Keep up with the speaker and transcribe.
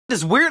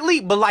is weirdly,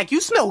 but like,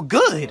 you smell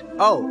good.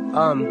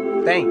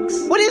 Oh, thanks.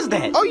 What is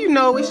that? Oh, you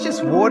know, it's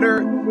just water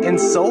and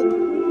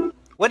soap.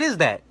 What is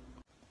that?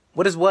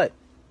 What is what?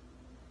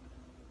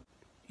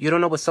 You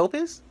don't know what soap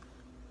is?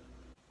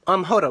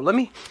 Hold up, let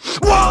me...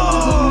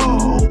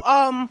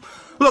 Whoa!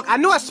 Look, I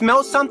knew I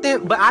smelled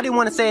something, but I didn't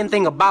want to say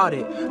anything about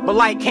it. But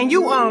like, can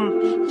you,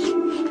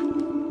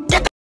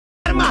 get the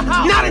out of my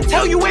house? Not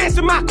until you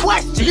answer my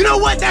question. You know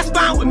what? That's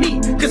fine with me.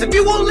 Because if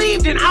you won't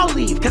leave, then I'll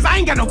leave. Because I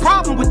ain't got no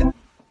problem with it.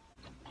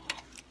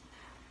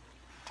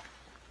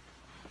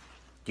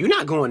 You're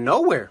not going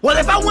nowhere. Well,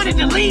 if I wanted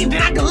to leave,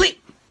 then I could leave.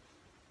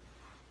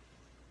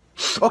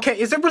 Okay,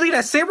 is it really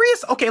that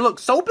serious? Okay, look,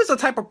 soap is a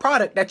type of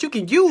product that you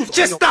can use.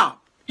 Just stop.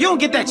 You don't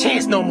get that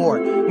chance no more.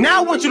 Now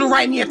I want you to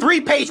write me a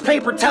 3-page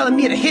paper telling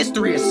me the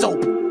history of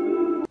soap.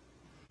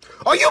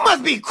 Oh, you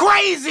must be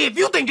crazy if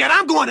you think that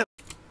I'm going to...